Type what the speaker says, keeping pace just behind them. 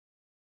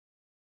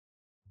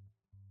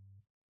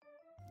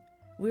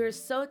We're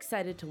so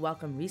excited to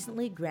welcome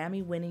recently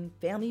Grammy-winning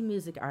family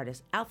music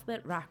artists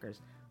Alphabet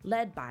Rockers,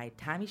 led by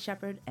Tommy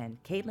Shepard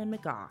and Kaitlin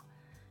McGaw.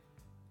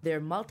 Their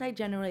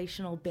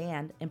multi-generational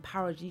band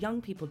empowers young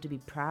people to be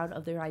proud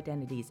of their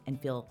identities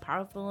and feel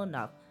powerful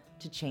enough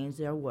to change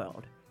their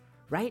world.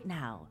 Right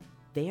now,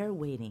 they are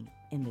waiting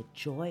in the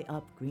Joy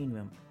Up Green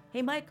Room.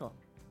 Hey, Michael.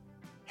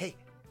 Hey,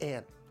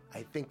 Ann,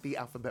 I think the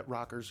Alphabet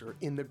Rockers are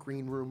in the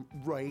green room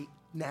right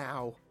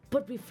now.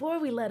 But before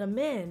we let them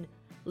in,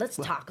 let's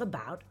talk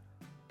about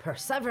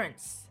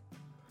perseverance.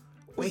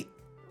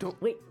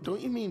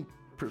 Don't you mean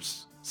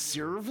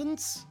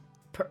perseverance?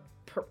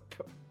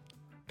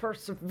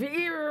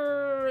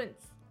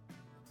 Perseverance.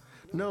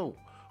 No,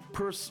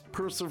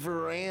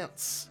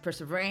 perseverance.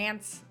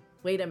 Perseverance.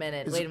 Wait a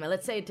minute.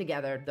 Let's say it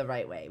together the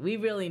right way. We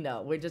really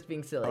know. We're just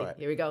being silly. Right.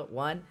 Here we go.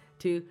 1,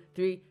 2,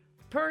 3.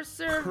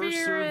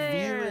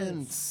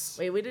 Perseverance.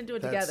 Wait, we didn't do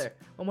it together.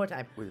 One more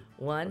time.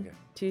 1,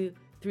 2,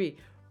 3.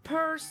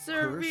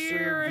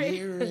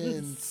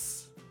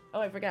 Perseverance. Oh,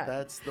 I forgot.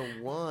 That's the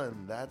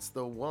one.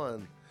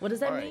 What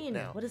does that All right, mean?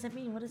 now. What does that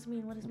mean? What does it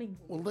mean?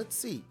 Well, let's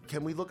see.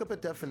 Can we look up a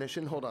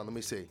definition? Hold on, let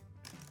me see.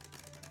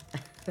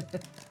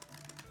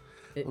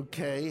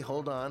 Okay,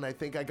 hold on. I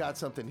think I got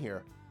something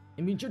here.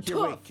 It means you're Here,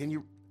 tough. wait,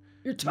 You're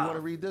tough. Do you want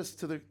to read this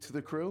to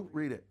the crew?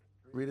 Read it.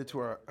 Read it to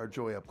our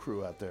Joy Up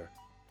crew out there.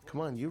 Come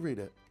on, you read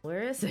it.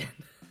 Where is it?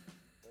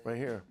 Right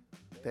here.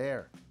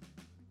 There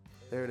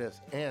it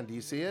is. Ann, do you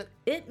see it?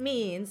 It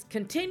means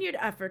continued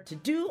effort to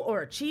do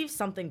or achieve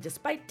something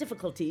despite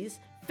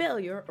difficulties,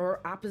 failure, or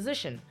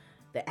opposition.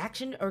 The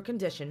action or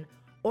condition,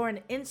 or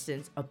an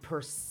instance of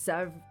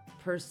persevering.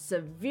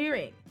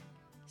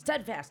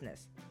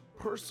 Steadfastness.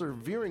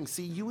 Persevering.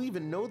 See, you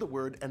even know the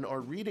word and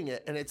are reading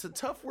it, and it's a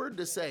tough word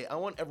to say. I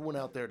want everyone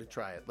out there to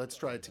try it. Let's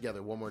try it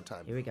together one more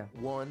time. Here we go.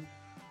 1,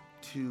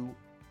 2,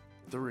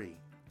 3.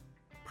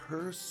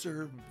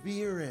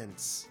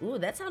 Perseverance. Ooh,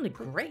 that sounded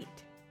great.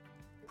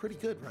 Pretty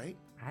good, right?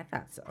 I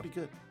thought so. Pretty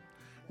good.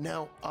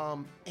 Now,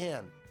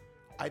 Ann,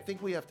 I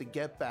think we have to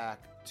get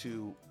back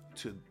to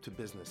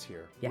business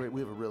here. Yeah. We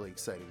have a really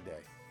exciting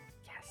day.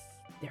 Yes,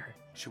 there.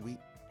 Should we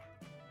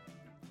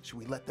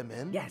let them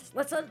in? Yes,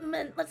 let's let them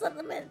in.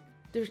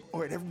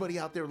 All right, everybody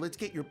out there,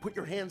 put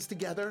your hands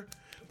together.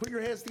 Put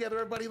your hands together,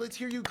 everybody. Let's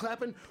hear you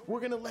clapping.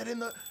 We're gonna let in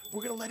the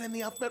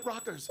Alphabet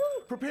Rockers. Woo.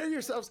 Prepare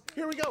yourselves.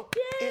 Here we go.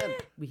 Yay! And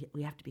we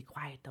have to be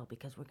quiet though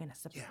because we're gonna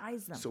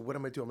surprise them. So what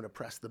I'm gonna do? I'm gonna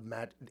press the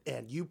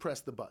and you press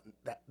the button.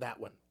 That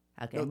one.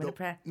 Okay, I'm gonna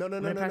press. No.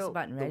 Press the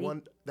button. Ready?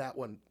 That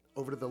one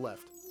over to the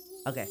left.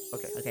 Okay.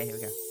 Okay. Okay. Here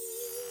we go.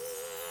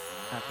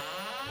 Okay.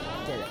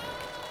 Did it.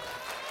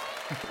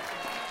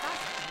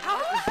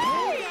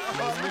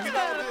 Look at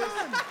all this.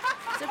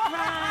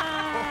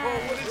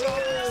 Surprise! What is all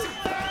this?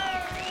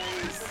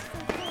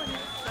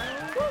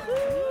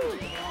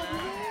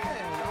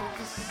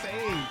 Just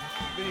saying,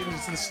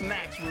 the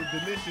snacks were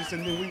delicious,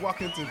 and then we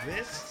walk into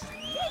this.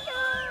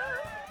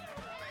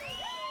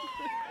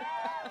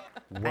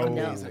 I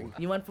know. Amazing.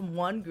 You went from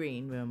one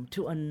green room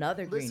to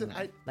another green Listen,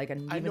 room.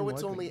 I know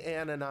it's only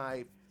Ann and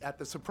I at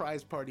the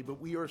surprise party,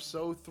 but we are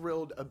so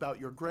thrilled about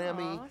your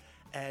Grammy. Aww.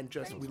 And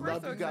we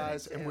love you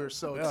guys, and we're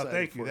so Well, excited.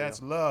 thank you.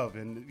 That's love,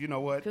 and you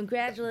know what?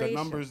 Congratulations. The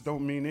numbers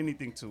don't mean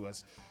anything to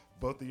us.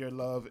 Both of your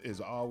love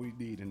is all we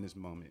need in this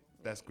moment.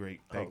 That's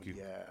great. Thank you.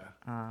 Yeah.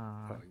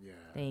 Oh, yeah.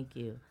 Thank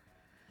you.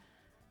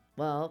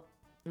 Well,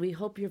 we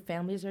hope your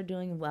families are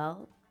doing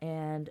well,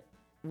 and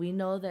we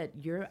know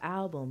that your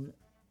album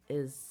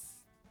is.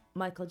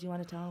 Michael, do you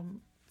want to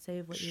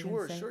say what you're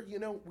going to say? Sure. You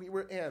know,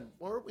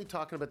 weren't we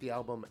talking about the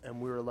album,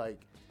 and we were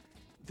like,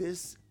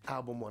 this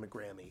album won a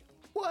Grammy.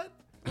 What?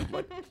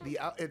 But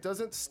it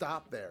doesn't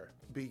stop there,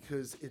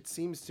 because it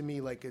seems to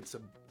me like it's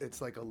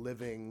like a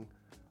living,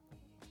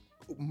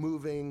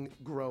 moving,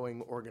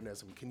 growing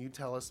organism. Can you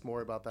tell us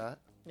more about that?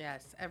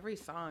 Yes, every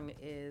song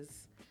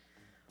is,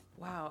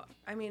 wow.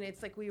 I mean,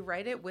 it's like we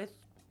write it with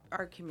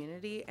our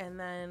community, and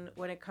then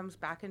when it comes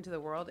back into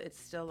the world, it's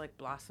still like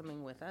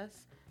blossoming with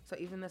us. So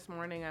even this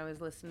morning, I was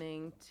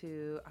listening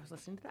to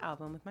the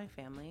album with my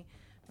family.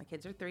 My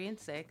kids are 3 and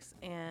 6,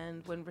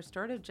 and when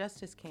Restorative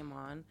Justice came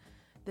on,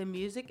 the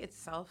music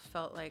itself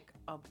felt like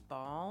a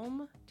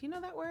balm. Do you know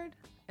that word?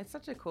 It's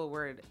such a cool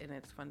word, and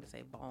it's fun to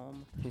say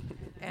balm.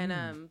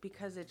 And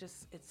because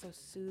it's so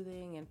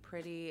soothing and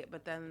pretty,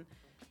 but then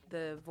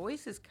the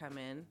voices come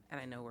in,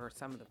 and I know we're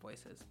some of the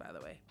voices, by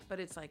the way, but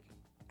it's like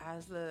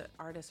as the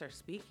artists are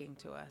speaking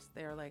to us,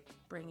 they're like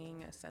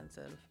bringing a sense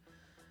of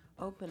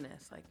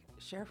openness, like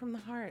share from the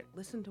heart,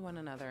 listen to one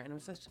another. And it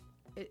was such,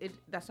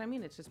 that's what I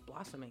mean. It's just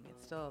blossoming.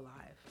 It's still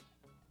alive.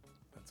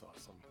 That's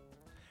awesome.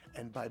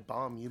 And by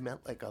balm, you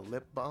meant like a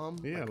lip balm?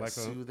 Yeah, like a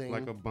soothing.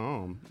 like a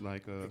balm,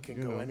 like a. It can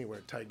go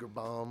anywhere. Tiger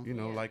balm. You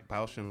know, like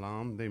Bausch and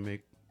Lomb, they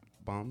make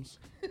bombs.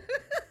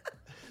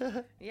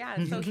 Yeah,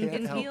 so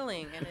it's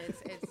healing, and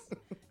it's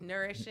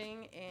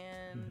nourishing,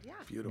 and yeah,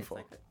 beautiful.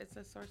 It's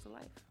a source of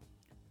life.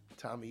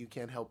 Tommy, you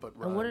can't help but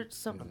rhyme. What are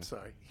some? I'm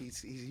sorry.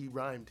 He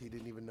rhymed. He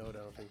didn't even know it. I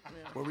don't think.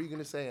 What were you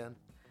gonna say, Ann?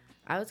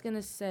 I was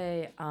gonna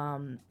say,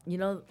 you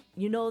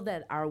know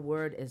that our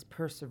word is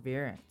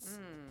perseverance,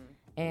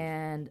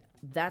 And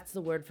that's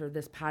the word for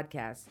this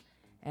podcast.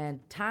 And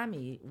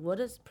Tommy, what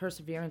does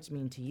perseverance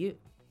mean to you?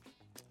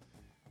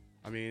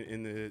 I mean,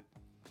 in the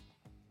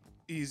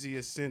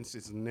easiest sense,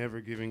 it's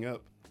never giving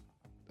up.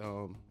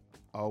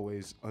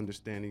 Always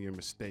understanding your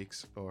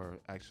mistakes are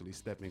actually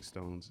stepping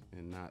stones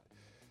and not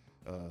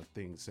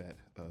things that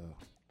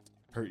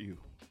hurt you.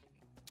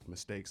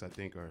 Mistakes, I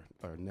think, are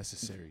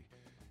necessary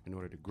in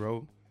order to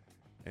grow.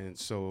 And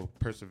so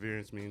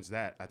perseverance means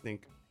that. I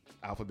think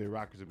Alphabet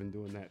Rockers have been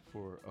doing that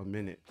for a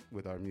minute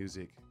with our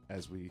music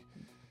as we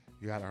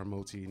got our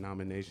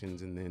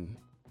multi-nominations and then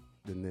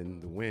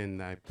the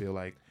win. I feel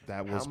like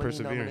that was How many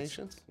perseverance.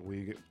 nominations?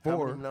 We get How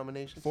four many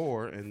nominations?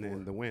 Four, and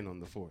then the win on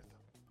the fourth.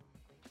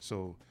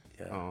 So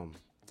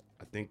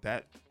I think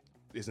that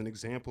is an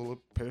example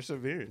of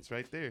perseverance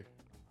right there.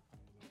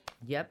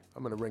 Yep.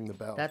 I'm going to ring the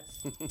bell.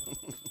 That's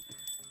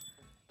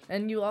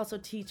and you also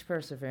teach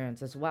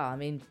perseverance as well. I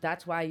mean,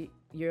 that's why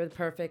you're the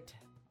perfect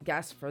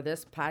guest for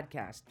this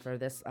podcast, for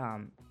this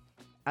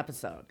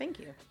episode. Thank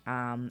you.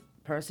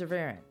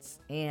 Perseverance.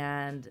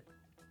 And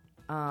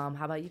how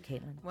about you,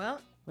 Kaitlin?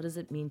 Well, what does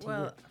it mean to you?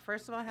 Well,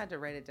 first of all, I had to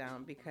write it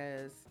down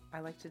because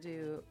I like to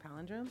do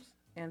palindromes.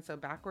 And so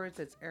backwards,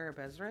 it's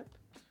Arabezrip.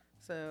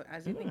 So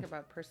as you think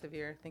about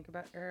persevere, think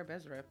about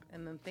Arabezrip.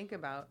 And then think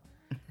about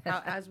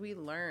how as we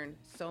learn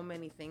so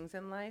many things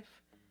in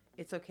life,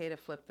 it's okay to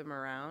flip them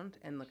around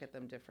and look at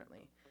them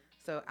differently.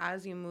 So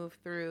as you move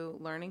through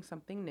learning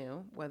something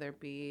new, whether it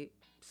be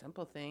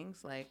simple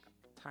things like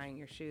tying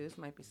your shoes,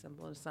 might be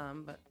simple to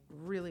some, but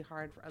really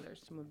hard for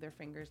others to move their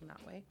fingers in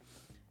that way.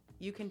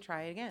 You can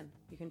try it again.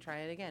 You can try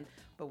it again.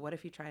 But what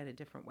if you try it a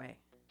different way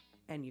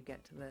and you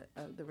get to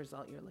the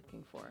result you're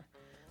looking for?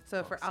 So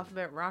awesome. For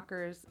Alphabet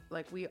Rockers,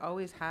 like we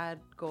always had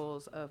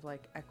goals of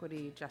like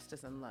equity,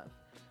 justice, and love.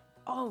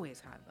 Always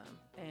had them.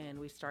 And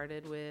we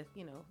started with,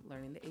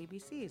 learning the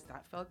ABCs.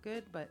 That felt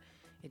good, but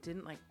it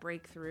didn't like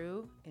break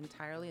through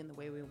entirely in the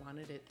way we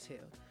wanted it to.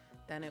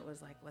 Then it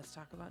was like, let's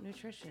talk about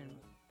nutrition.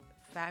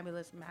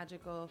 Fabulous,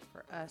 magical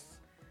for us,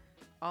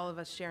 all of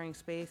us sharing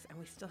space, and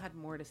we still had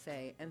more to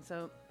say. And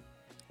so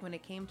when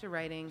it came to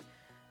writing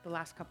the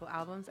last couple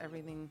albums,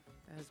 everything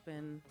has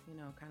been,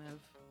 kind of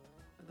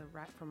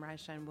from Rise,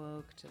 Shine,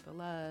 Woke to The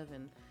Love,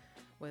 and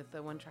with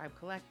the One Tribe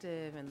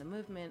Collective and the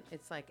movement,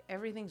 it's like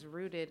everything's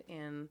rooted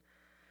in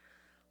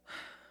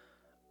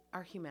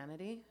our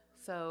humanity.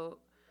 So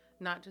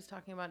not just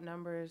talking about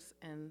numbers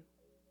and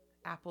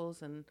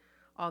apples and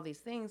all these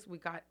things, we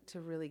got to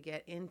really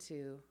get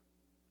into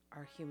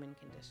our human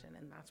condition,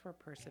 and that's where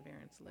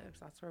perseverance lives.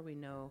 That's where we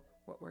know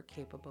what we're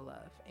capable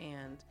of.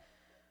 And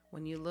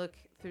when you look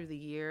through the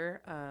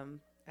year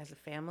as a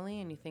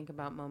family and you think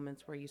about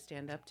moments where you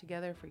stand up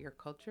together for your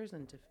cultures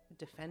and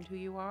defend who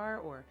you are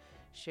or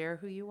share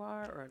who you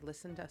are or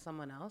listen to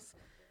someone else,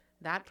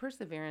 that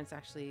perseverance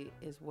actually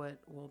is what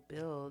will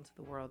build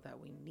the world that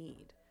we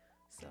need.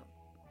 So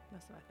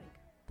that's what I think.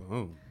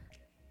 Boom.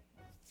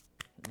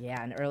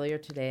 Yeah, and earlier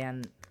today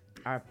on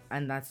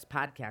this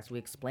podcast, we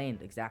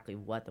explained exactly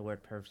what the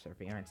word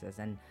perseverance is,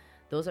 and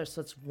those are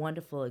such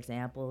wonderful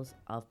examples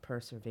of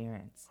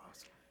perseverance.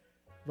 Awesome.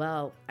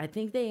 Well, I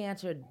think they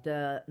answered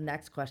the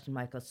next question,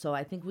 Michael, so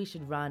I think we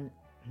should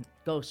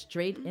go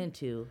straight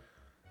into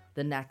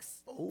the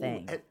next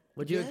thing.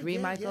 Would you agree,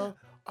 Michael?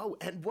 Yeah. Oh,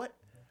 and what?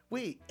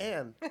 Wait,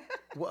 Anne,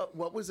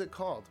 what was it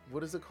called?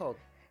 What is it called?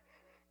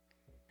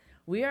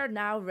 We are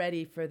now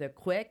ready for the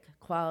quick,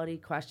 quality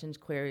questions,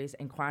 queries,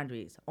 and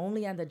quandaries,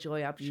 only on the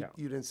Joy Up Show.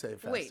 You didn't say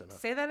it fast enough. Wait,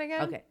 say that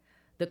again?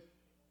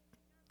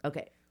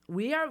 Okay.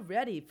 We are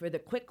ready for the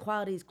quick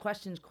qualities,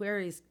 questions,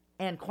 queries,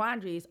 and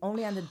quandaries,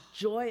 only on the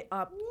Joy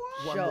Up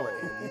Show. One more,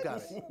 Anne, you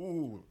got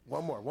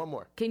it. One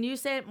more. Can you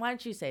say it? Why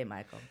don't you say it,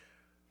 Michael?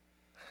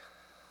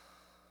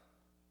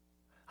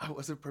 I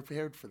wasn't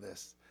prepared for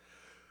this.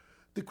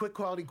 The quick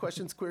quality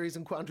questions, queries,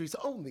 and quandaries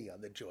only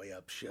on the Joy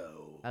Up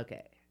Show.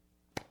 Okay.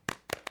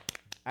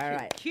 All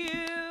right. Cue.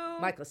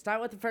 Michael, start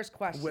with the first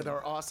question. With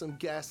our awesome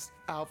guest,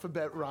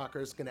 Alphabet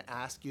Rockers, going to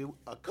ask you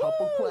a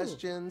couple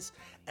questions,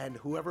 and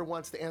whoever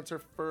wants to answer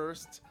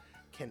first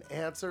can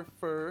answer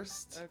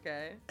first.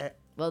 Okay.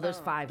 Well, there's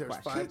five There's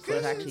questions. five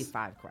There's questions. actually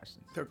 5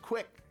 questions. They're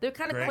quick. They're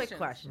kind of Great. quick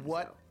questions.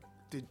 What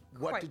did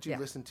you Yeah.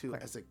 listen to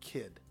as a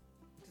kid?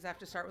 Does it have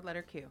to start with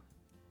letter Q?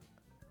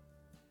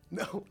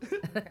 No.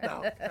 Okay.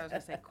 No. 'Cause I was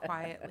going to say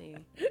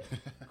quietly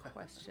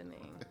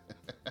questioning.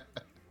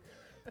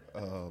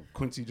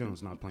 Quincy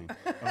Jones, not playing.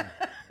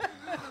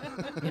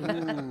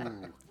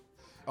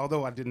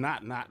 Although I did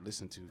not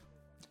listen to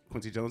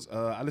Quincy Jones.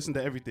 I listened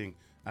to everything.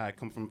 I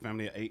come from a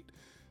family of 8.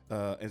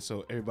 And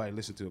so everybody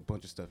listened to a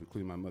bunch of stuff,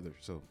 including my mother.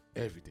 So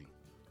everything.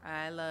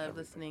 I love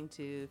listening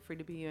to Free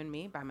to Be You and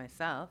Me by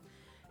myself.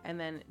 And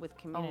then with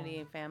community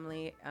and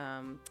family,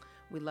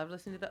 we love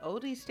listening to the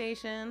oldies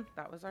station.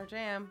 That was our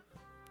jam.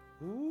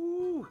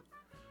 Ooh.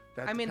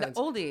 That I mean, depends.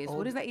 the oldies.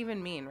 What does that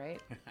even mean,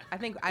 right? I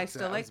think I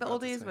still I like was the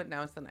about to oldies, say. but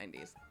now it's the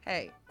 90s.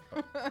 Hey.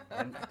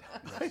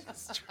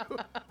 It's true.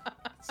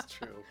 It's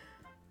true.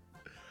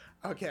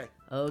 Okay.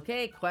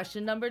 Okay,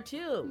 question number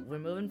 2. We're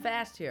moving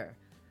fast here.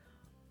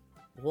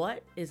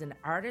 What is an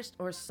artist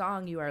or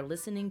song you are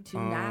listening to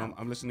now?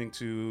 I'm listening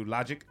to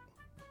Logic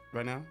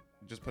right now.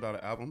 Just put out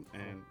an album,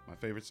 and my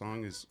favorite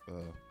song is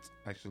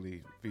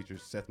actually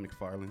features Seth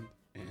MacFarlane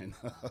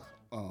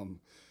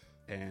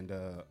and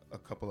a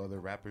couple other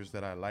rappers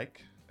that I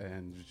like,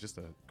 and it's just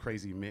a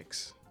crazy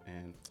mix,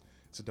 and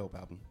it's a dope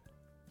album.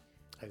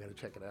 I gotta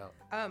check it out.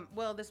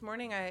 Well, this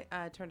morning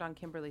I turned on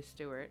Kimberly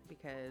Stewart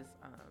because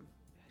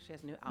she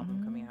has a new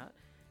album coming out,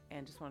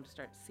 and just wanted to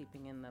start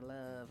seeping in the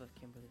love of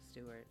Kimberly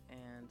Stewart.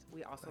 And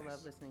we also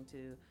love listening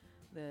to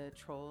the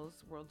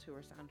Trolls World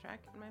Tour soundtrack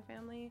in my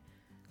family.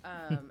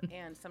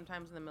 And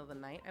sometimes in the middle of the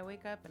night, I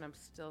wake up and I'm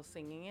still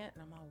singing it,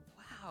 and I'm all,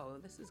 wow,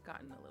 this has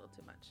gotten a little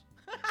too much.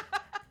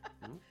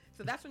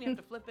 So that's when you have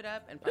to flip it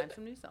up and find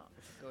some new songs.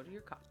 Go to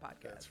your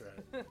podcast. That's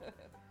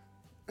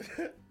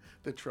right.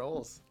 The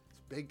Trolls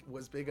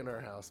was big in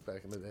our house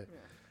back in the day. Yeah.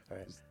 All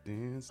right.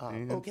 Dance,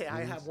 Okay, dance.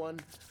 I have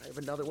one. I have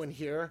another one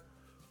here.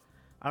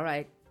 All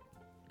right.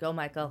 Go,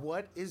 Michael.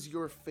 What is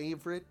your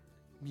favorite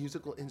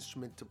musical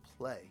instrument to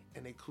play?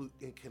 And it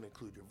can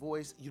include your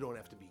voice. You don't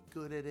have to be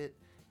good at it.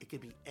 It could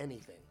be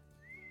anything.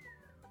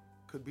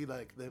 Could be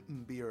like the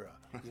mbira.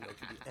 It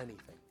could be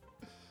anything.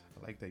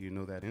 I like that you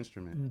know that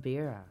instrument.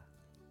 Mbira.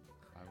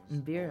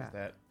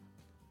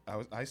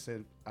 I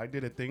said I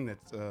did a thing that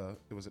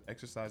it was an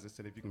exercise that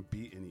said if you can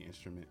beat any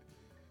instrument,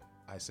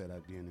 I said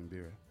I'd be an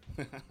mbira.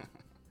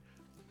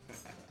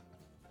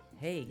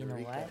 Hey, you know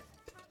what?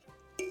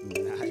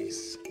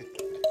 Nice.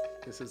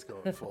 This is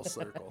going full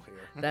circle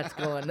here. That's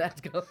going.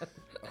 Let's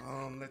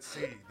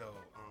see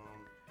though.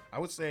 I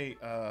would say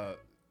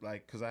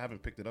because I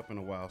haven't picked it up in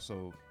a while,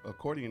 so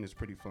accordion is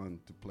pretty fun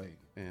to play,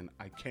 and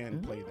I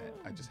can play that.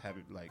 I just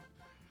haven't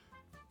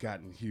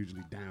gotten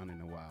hugely down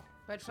in a while.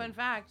 But fun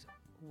fact,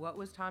 what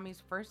was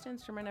Tommy's first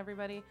instrument,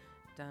 everybody?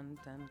 Dun,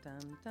 dun,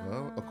 dun, dun.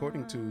 Well,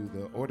 according to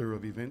the order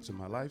of events in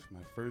my life,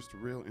 my first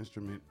real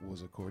instrument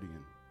was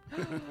accordion.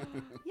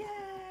 Yay!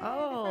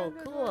 Oh,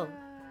 cool.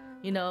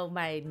 You know,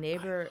 my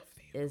neighbor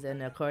is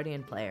an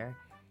accordion player,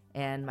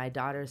 and my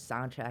daughter's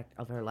soundtrack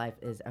of her life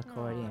is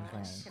accordion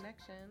playing.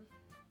 Connection.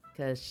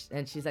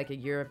 She's like a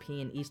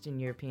Eastern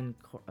European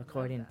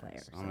accordion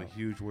player. I'm a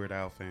huge Weird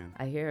Al fan.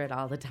 I hear it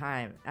all the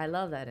time. I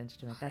love that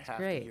instrument. That's I have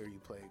great. to hear you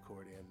play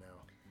accordion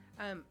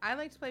now. I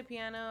like to play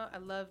piano. I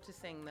love to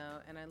sing, though,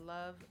 and I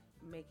love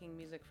making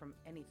music from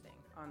anything,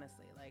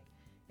 honestly. Like,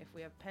 if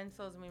we have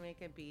pencils and we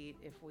make a beat,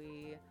 if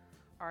we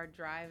are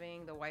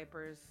driving, the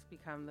wipers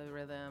become the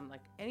rhythm.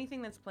 Like,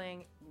 anything that's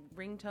playing,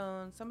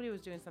 ringtones. Somebody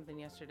was doing something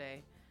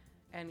yesterday,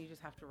 and you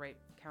just have to write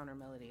counter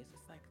melodies.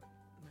 It's like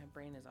my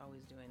brain is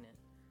always doing it.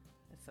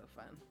 It's so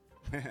fun.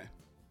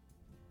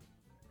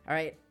 All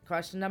right,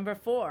 question number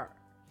 4.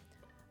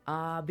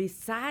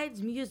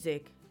 Besides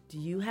music, do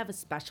you have a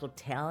special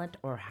talent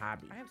or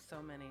hobby? I have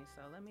so many,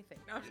 so let me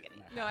think. No, I'm just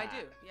kidding. No, I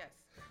do, yes.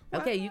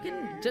 Okay, you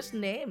can just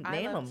name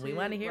them. We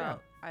want to hear them.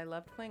 I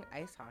loved playing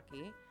ice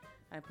hockey.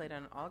 I played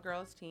on an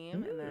all-girls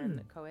team and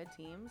then co-ed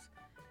teams.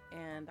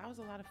 And that was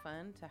a lot of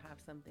fun to have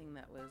something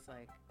that was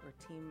like, where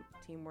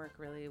teamwork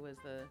really was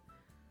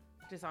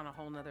just on a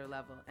whole nother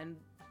level. And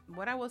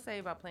what I will say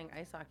about playing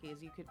ice hockey is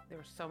there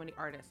were so many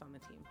artists on the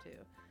team too.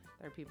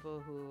 There are people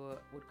who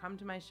would come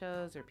to my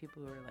shows, or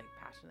people who are like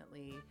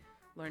passionately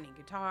learning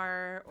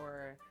guitar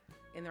or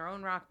in their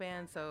own rock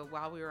band. So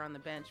while we were on the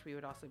bench, we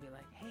would also be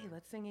like, hey,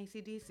 let's sing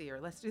AC/DC or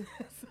let's do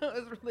this. So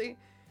it was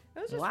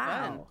just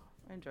fun.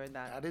 I enjoyed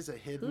that. That is a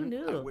hidden. Who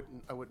knew?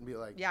 I wouldn't be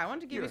like. Yeah, I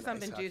wanted to give "You're you an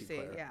something ice hockey juicy.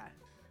 player."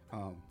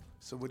 Yeah.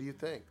 So what do you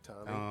think,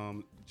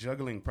 Tommy?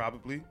 Juggling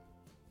probably.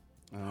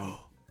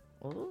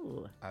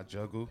 Ooh. I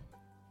juggle,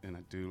 and I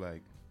do I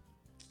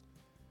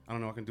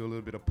don't know, I can do a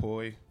little bit of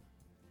poi.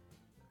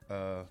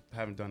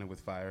 Haven't done it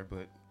with fire,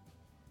 but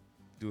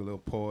do a little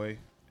poi.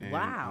 And,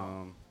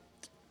 Wow.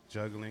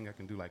 Juggling, I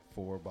can do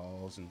 4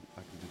 balls, and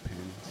I can do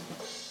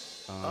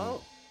pins.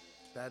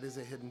 That is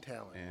a hidden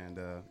talent. And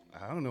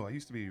I don't know, I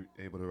used to be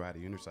able to ride a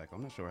unicycle.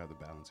 I'm not sure I have the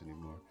balance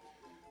anymore.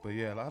 But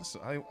yeah,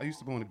 I used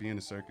to want to be in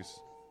the circus.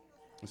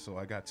 And so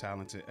I got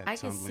talented at I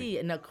can tumbling. see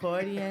an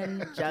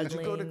accordion,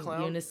 juggling, go to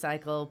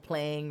unicycle,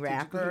 playing, Did you go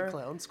rapper. to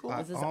clown school?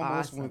 I This is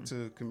almost awesome. went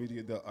to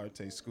Commedia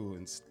dell'arte school,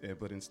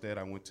 but instead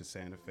I went to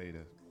Santa Fe to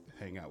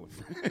hang out with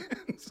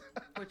friends.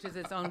 Which is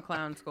its own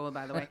clown school,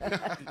 by the way.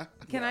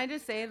 Can I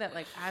just say that,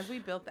 as we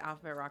built the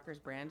Alphabet Rockers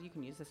brand, you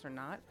can use this or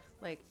not,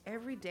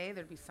 every day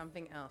there'd be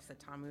something else that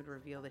Tommy would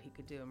reveal that he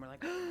could do. And we're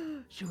like,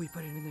 should we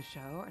put it in the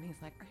show? And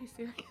he's like, are you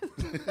serious?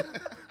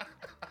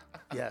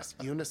 Yes,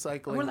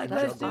 unicycling We're like,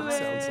 and let's do juggling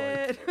sounds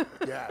it. like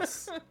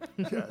yes.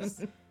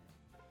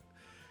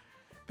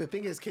 The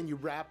thing is, can you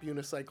rap,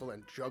 unicycle,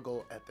 and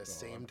juggle at the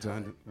same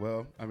time?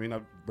 Well, I mean,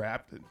 I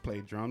rapped,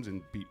 played drums,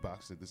 and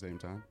beatboxed at the same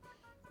time.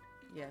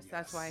 Yes,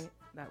 that's why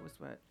that was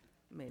what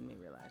made me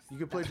realize. You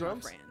can play that's my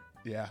drums? brand.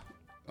 Yeah.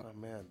 Oh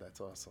man, that's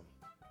awesome.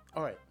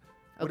 All right,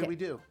 what do Okay. we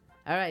do?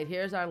 All right,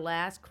 here's our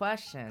last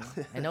question.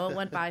 I know it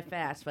went by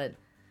fast, but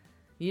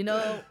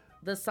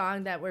the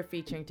song that we're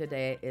featuring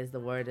today is The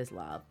Word Is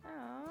Love.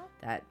 Aw.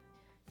 That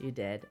you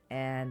did.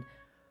 And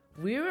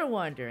we were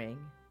wondering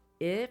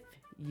if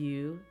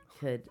you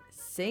could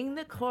sing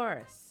the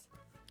chorus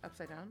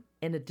Upside down?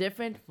 in a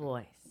different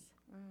voice.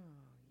 Oh,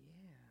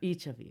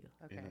 Each of you.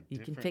 yeah. Okay. You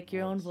can pick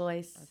your own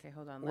voice. Okay,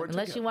 hold on. Or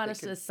Unless you want us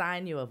they to can-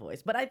 assign you a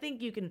voice. But I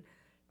think you can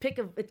pick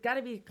it's got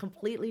to be a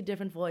completely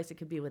different voice. It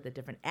could be with a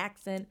different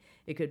accent.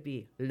 It could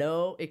be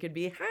low. It could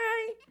be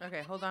high.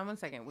 Okay, hold on 1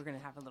 second. We're going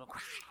to have a little.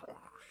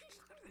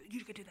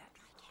 You could do that.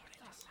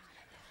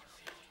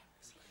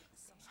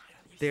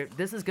 There,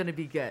 this is going to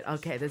be good.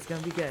 Okay, this is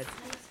going to be good.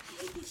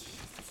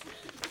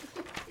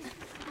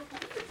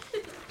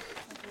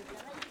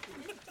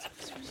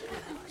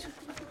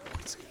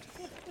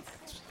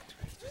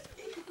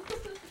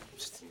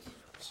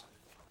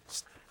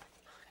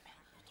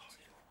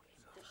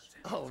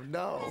 Oh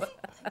no.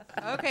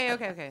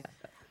 Okay.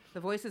 The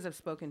voices have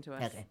spoken to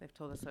us. Okay. They've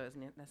told us so it's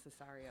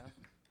necessario.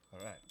 All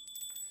right.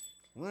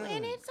 One,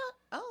 When it's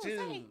all, two,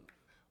 sorry.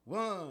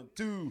 1,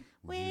 2.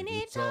 When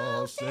it's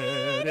all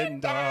said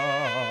and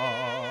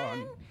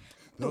done,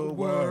 the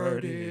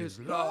word is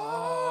love.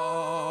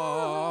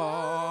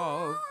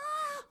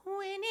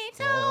 When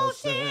it's All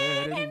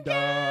said and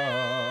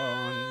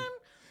done,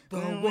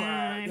 the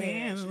word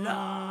is love.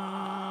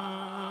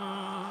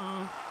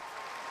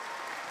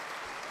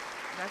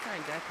 That's our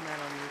death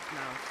metal Meets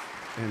Mouse.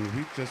 And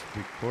we just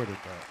recorded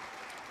that.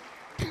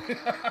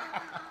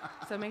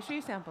 So make sure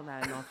you sample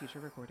that in all future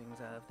recordings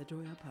of the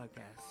Joya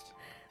Podcast.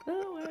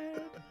 The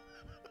word.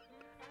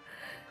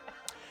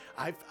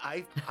 I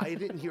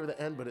didn't hear the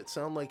end, but it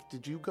sounded like,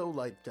 did you go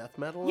like death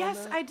metal? Yes,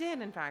 on that? I did.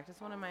 In fact,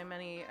 it's one of my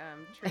many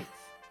treats.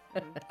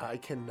 I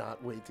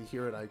cannot wait to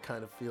hear it. I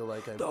kind of feel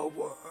like I'm. The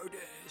word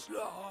is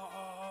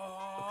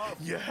love.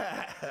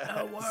 Yeah.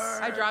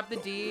 I dropped the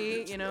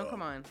D. You know,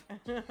 come on.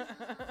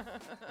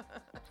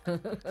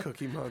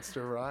 Cookie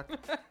Monster Rock.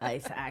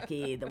 Ice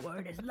hockey. The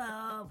word is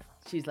love.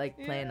 She's like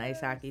playing ice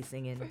hockey,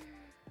 singing.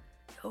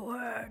 The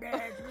word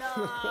is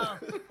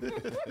love.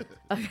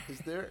 Is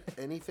there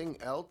anything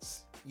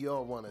else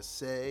y'all want to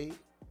say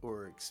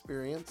or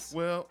experience?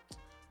 Well,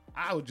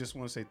 I would just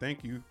want to say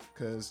thank you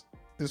because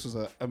this was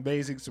an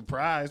amazing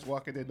surprise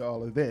walking into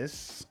all of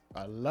this.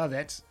 I love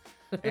it.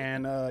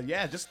 And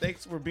yeah, just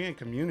thanks for being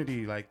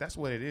community. Like, that's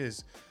what it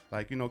is.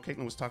 Like, you know,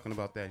 Kaitlin was talking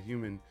about that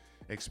human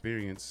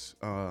experience.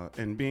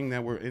 And being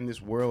that we're in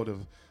this world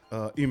of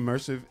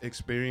immersive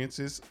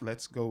experiences,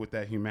 let's go with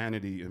that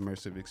humanity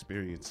immersive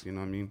experience. You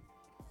know what I mean?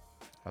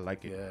 I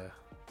like it. Yeah.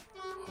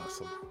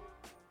 Awesome.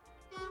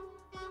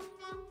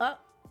 Oh,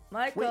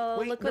 Michael,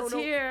 Wait, look no, what's no.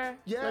 here.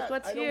 Yeah. Look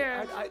what's I don't-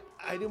 here.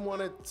 I didn't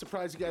want to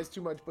surprise you guys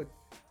too much, but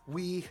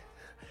we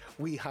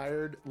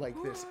hired like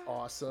this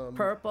awesome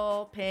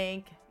Purple,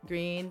 pink,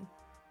 green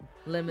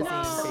limousine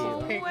bus. for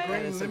you. Pink Wait. green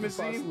And it's a bus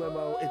limousine.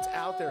 limo. It's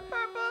out there.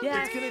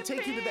 Yeah. It's gonna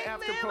take you to the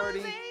after party.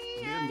 With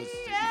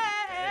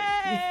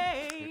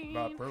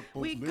my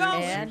purple We limousine. go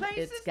And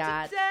places it's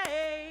got-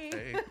 today.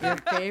 Hey. Your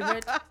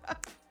favorite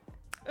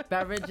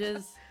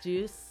beverages,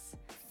 juice,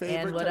 Favorite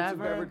and types of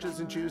whatever. beverages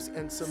and juice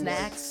and some like,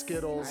 Snacks.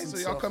 Skittles. Hey, and so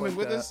y'all stuff coming like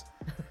with that. us?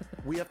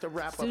 We have to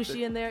wrap up.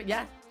 Sushi in there.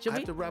 Yeah. Should I we?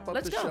 have to wrap up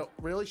Let's the go. show.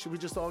 Really? Should we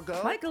just all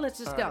go? Michael, let's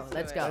just All go. right,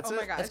 Let's do go. it. Oh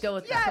my gosh. Let's go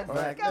with Yes, that. All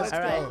right, let's go. let's All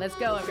right, go. let's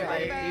go,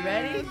 everybody. You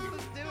ready?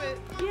 Let's do it.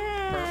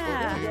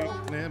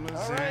 Yeah.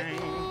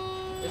 Limousine.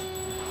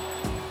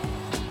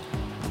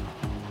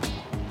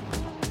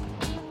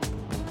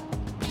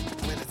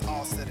 When it's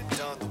all said and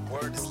done, the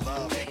word is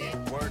love.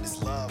 The word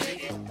is love.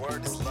 The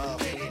word is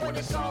love. When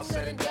it's all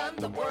said and done,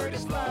 the word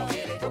is love.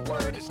 The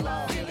word is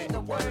love. The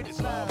word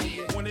is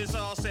love. When it's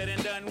all said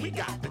and done, we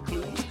got the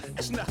clues.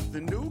 It's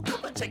nothing new.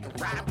 Come and take a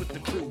ride with the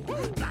crew.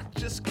 Not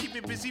just keep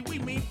it busy, we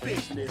mean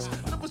business.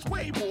 Love is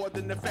way more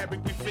than the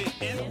fabric we fit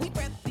in. We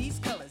breath these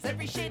colors,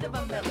 every shade of a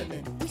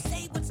melanin. We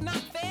say what's not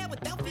fair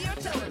without fear of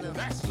telling them.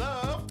 That's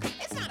love.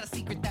 It's not a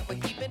secret that we're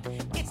keeping.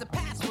 It's a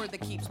password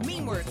that keeps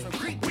mean words from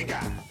creeping. We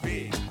got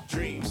big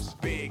dreams,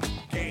 big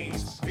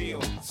games.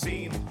 Feel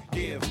seen,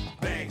 give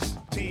thanks.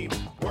 Team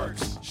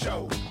works,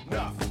 show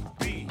enough.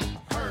 Be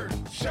heard,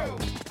 show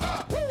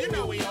up. You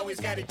know we always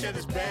got each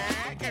other's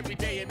back. Every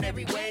day and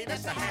every way,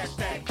 that's the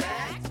hashtag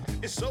fact.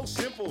 It's so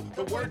simple,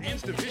 the word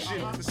ends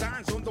division. The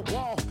signs on the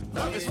wall,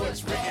 love is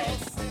what's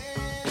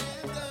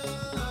written.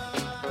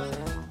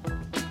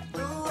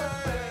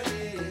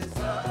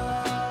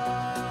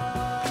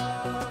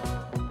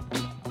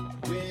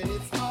 When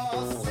it's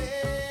all said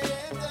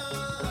and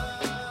done,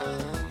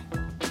 the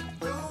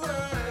word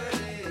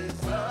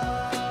is love.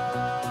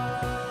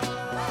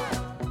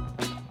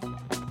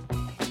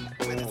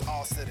 When it's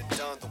all said and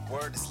done, the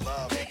word is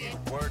love.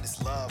 The word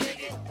is love.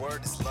 The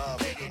word is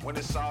love. When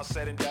it's all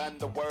said and done,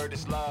 the word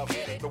is love.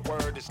 The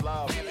word is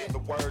love. The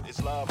word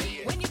is love.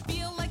 When you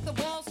feel like the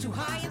wall's too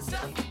high and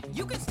stuff,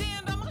 you can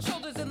stand on my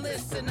shoulders and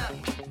listen up.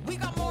 We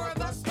got more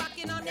of us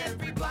rocking on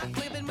every block,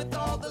 living with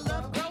all the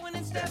love, growing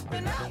and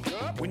stepping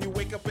up. When you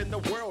wake up and the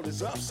world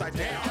is upside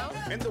down,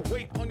 and the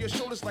weight on your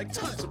shoulders like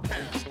tons of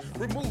pounds.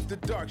 Remove the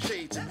dark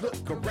shades and look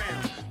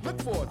around.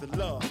 Look for the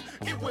love,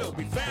 it will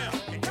be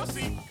found. And you'll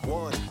see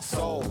One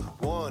soul,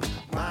 one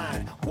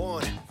mind,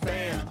 one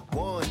fam,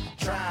 one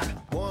tribe,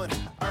 one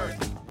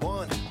earth,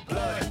 one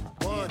blood,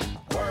 one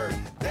word.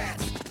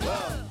 That's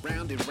love.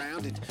 round and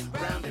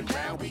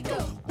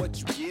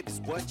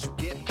what you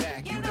get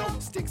back. You know,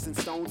 sticks and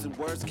stones and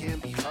words can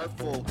be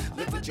hurtful.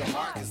 Live with your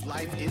heart, cause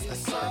life is a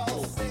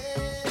circle.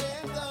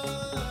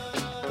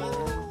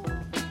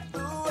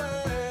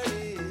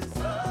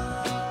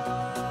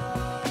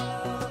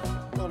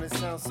 Don't it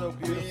sound so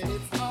beautiful? When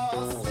it's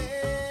all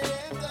said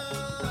and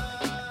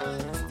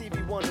done.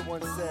 Stevie Wonder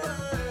once said, at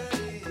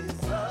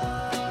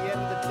the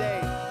end of the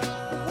day,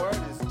 the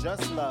word is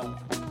just love.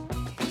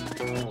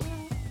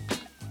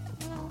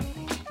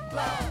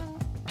 Love.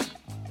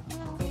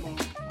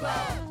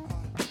 Love.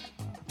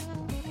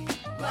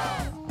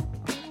 Love.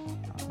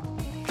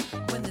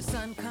 When the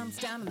sun comes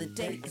down and the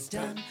day is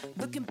done,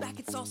 looking back,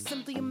 it's all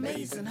simply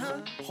amazing,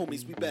 huh?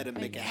 Homies, we better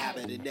make a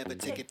habit and never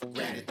take it for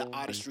granted. The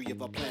artistry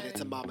of our planet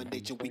to Mama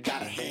Nature, we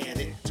gotta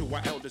hand it. To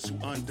our elders who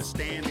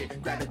understand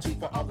it. Gratitude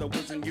for all the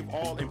wisdom you've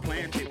all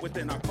implanted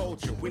within our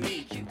culture. We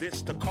need you,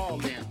 this to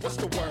call in. What's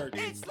the word?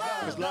 It's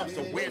love. Cause love's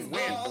a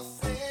win-win.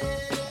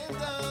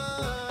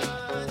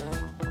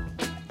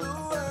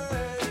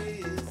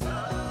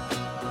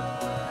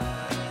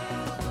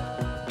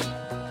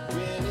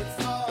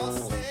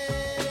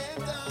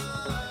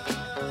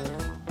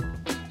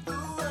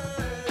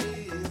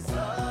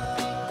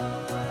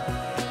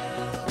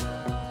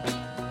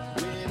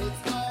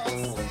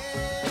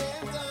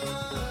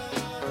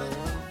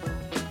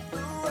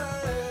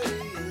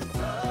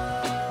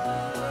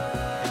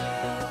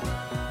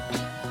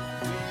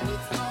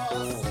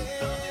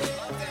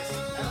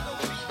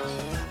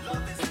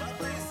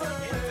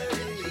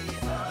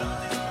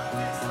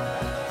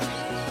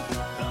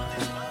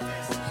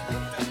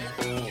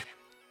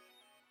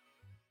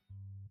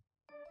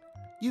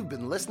 You've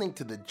been listening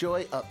to the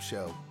Joy Up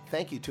Show.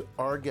 Thank you to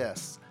our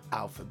guests,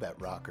 Alphabet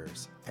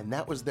Rockers. And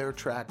that was their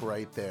track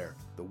right there.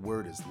 The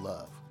word is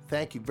love.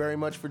 Thank you very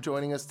much for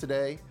joining us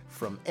today.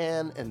 From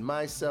Ann and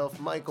myself,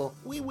 Michael,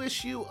 we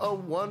wish you a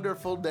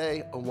wonderful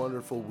day, a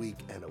wonderful week,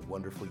 and a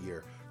wonderful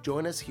year.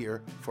 Join us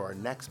here for our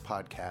next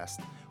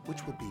podcast,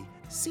 which will be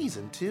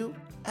Season 2,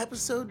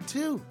 Episode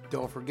 2.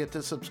 Don't forget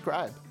to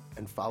subscribe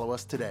and follow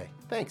us today.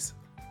 Thanks.